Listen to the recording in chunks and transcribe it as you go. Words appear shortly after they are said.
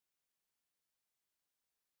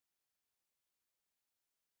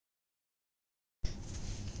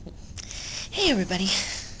Hey everybody,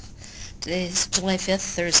 today's July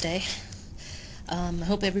 5th, Thursday. I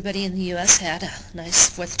hope everybody in the U.S. had a nice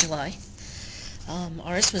 4th of July.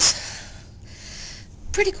 Ours was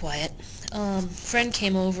pretty quiet. Friend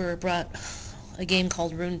came over, brought a game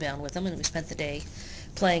called Runebound with him, and we spent the day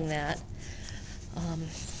playing that.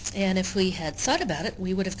 And if we had thought about it,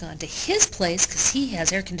 we would have gone to his place because he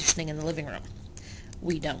has air conditioning in the living room.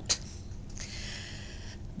 We don't.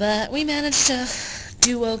 But we managed to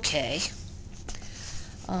do okay.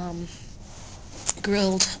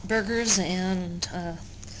 Grilled burgers and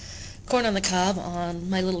corn on the cob on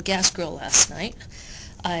my little gas grill last night.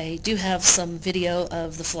 I do have some video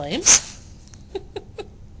of the flames.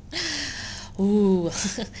 Ooh,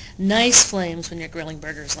 nice flames when you're grilling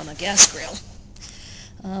burgers on a gas grill.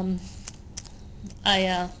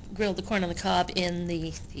 I grilled the corn on the cob in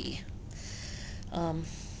the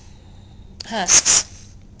husks.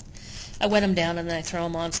 I wet them down and then I throw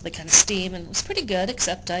them on so they kind of steam, and it was pretty good,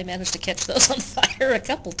 except I managed to catch those on fire a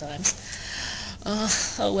couple times.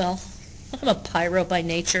 Oh well, I'm a pyro by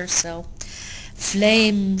nature, so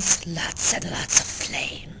flames, lots and lots of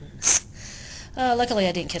flames. Luckily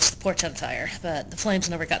I didn't catch the porch on fire, but the flames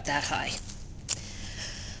never got that high.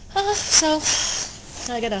 So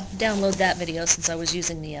I gotta download that video since I was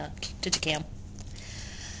using the Digicam.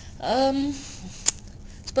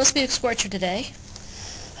 Supposed to be a scorcher today.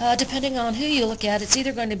 Depending on who you look at, it's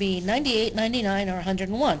either going to be 98, 99, or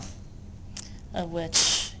 101,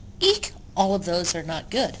 which, eek, all of those are not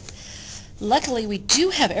good. Luckily, we do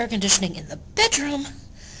have air conditioning in the bedroom,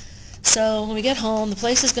 so when we get home, the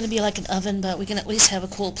place is going to be like an oven, but we can at least have a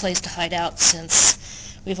cool place to hide out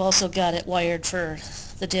since we've also got it wired for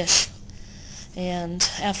the dish. And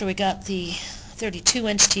after we got the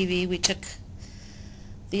 32-inch TV, we took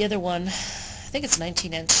the other one, I think it's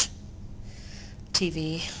 19-inch.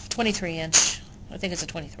 TV, 23-inch, I think it's a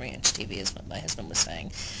 23-inch TV is what my husband was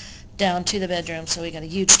saying, down to the bedroom, so we got a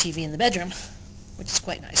huge TV in the bedroom, which is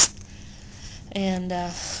quite nice. And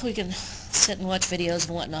we can sit and watch videos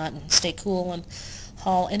and whatnot and stay cool and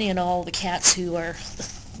haul any and all the cats who are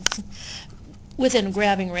within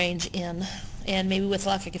grabbing range in, and maybe with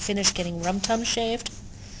luck I could finish getting Rum Tum shaved.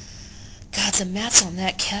 God, the mats on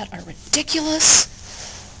that cat are ridiculous.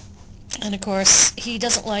 And of course, he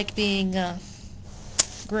doesn't like being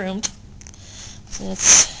groomed.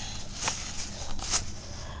 It's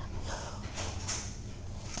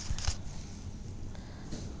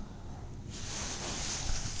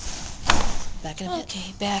back in a bit.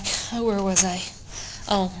 Okay, back. Where was I?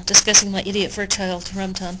 Oh, discussing my idiot fur child,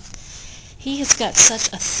 Rum Tum. He has got such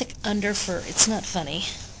a thick underfur, it's not funny.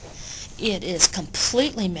 It is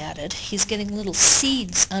completely matted. He's getting little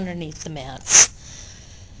seeds underneath the mats.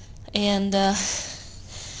 And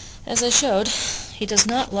as I showed, he does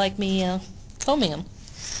not like me combing him.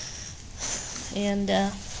 And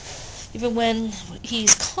even when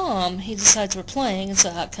he's calm, he decides we're playing, and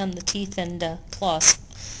so out come the teeth and claws.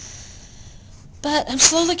 But I'm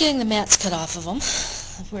slowly getting the mats cut off of him.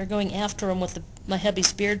 We're going after him with my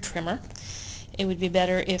hubby's beard trimmer. It would be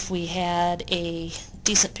better if we had a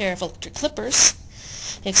decent pair of electric clippers,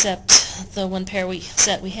 except the one pair we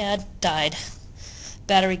had died.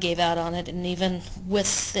 Battery gave out on it, and even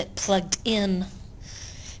with it plugged in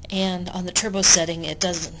and on the turbo setting, it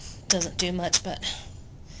doesn't do much. But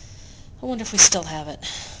I wonder if we still have it.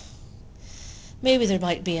 Maybe there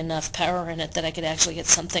might be enough power in it that I could actually get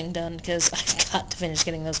something done, because I've got to finish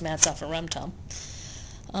getting those mats off of Rum Tum.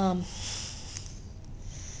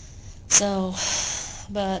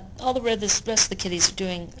 But all the rest of the kitties are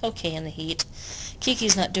doing okay in the heat.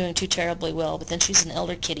 Kiki's not doing too terribly well, but then she's an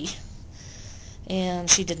elder kitty, and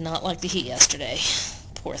she did not like the heat yesterday.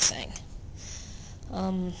 Poor thing.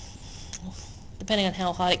 Depending on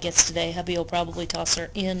how hot it gets today, hubby will probably toss her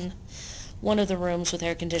in one of the rooms with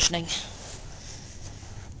air conditioning.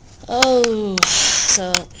 Oh,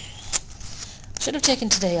 so should have taken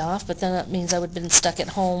today off, but then that means I would have been stuck at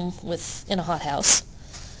home in a hot house,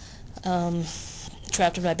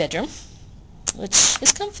 trapped in my bedroom, which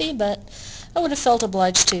is comfy, but I would have felt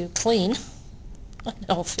obliged to clean. I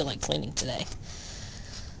don't feel like cleaning today,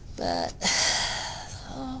 but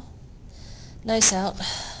oh, nice out.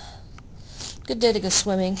 Good day to go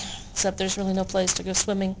swimming, except there's really no place to go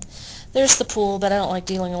swimming. There's the pool, but I don't like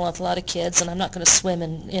dealing with a lot of kids, and I'm not going to swim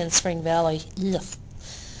in Spring Valley. Ugh.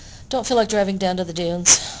 Don't feel like driving down to the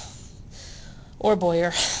dunes, or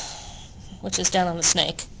Boyer, which is down on the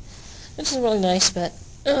Snake, which is really nice, but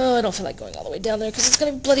I don't feel like going all the way down there because it's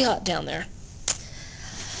going to be bloody hot down there.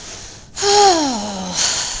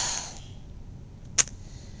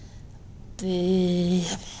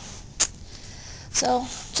 So,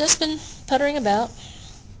 just been puttering about,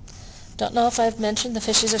 Don't know if I've mentioned the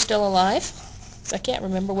fishies are still alive. I can't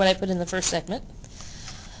remember what I put in the first segment.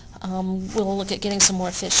 We'll look at getting some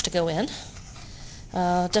more fish to go in.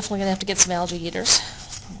 Definitely going to have to get some algae eaters.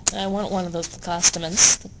 I want one of those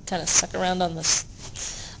Leucostomans that kind of suck around on this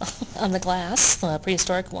on the glass,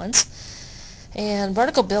 prehistoric ones. And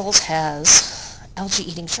Barnacle Bills has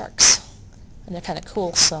algae-eating sharks, and they're kind of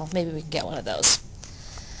cool, so maybe we can get one of those.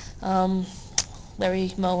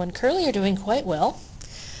 Larry, Mo, and Curly are doing quite well.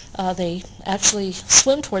 They actually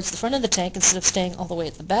swim towards the front of the tank instead of staying all the way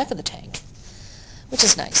at the back of the tank, which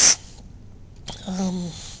is nice.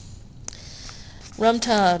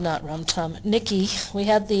 Nikki, we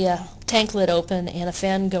had the tank lid open and a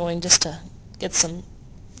fan going just to get some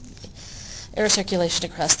air circulation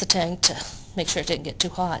across the tank to make sure it didn't get too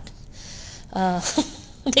hot.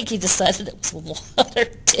 Nikki decided it was a water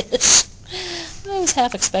dish. I was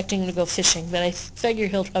half expecting him to go fishing, but I figure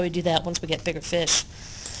he'll probably do that once we get bigger fish.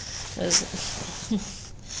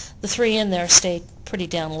 The three in there stayed pretty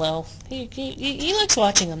down low. He likes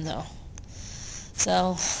watching them, though.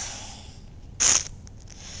 So,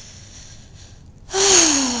 a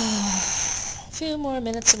few more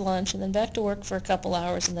minutes of lunch, and then back to work for a couple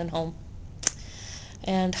hours, and then home.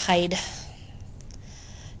 And hide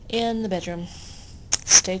in the bedroom.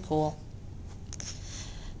 Stay cool.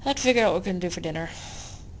 I have to figure out what we're going to do for dinner.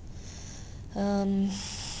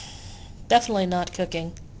 Definitely not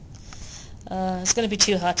cooking. It's going to be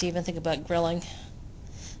too hot to even think about grilling.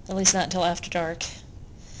 At least not until after dark.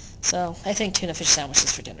 So I think tuna fish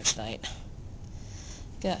sandwiches for dinner tonight.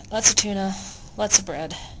 Got lots of tuna, lots of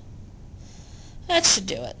bread. That should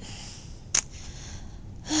do it.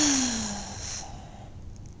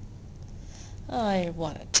 I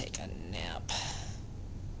want to take a nap.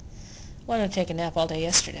 Wanted to take a nap all day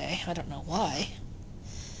yesterday. I don't know why.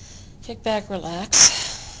 Kick back,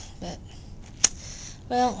 relax. But,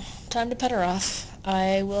 well, time to pet her off.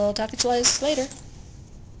 I will talk to you guys later.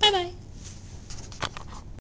 Bye-bye.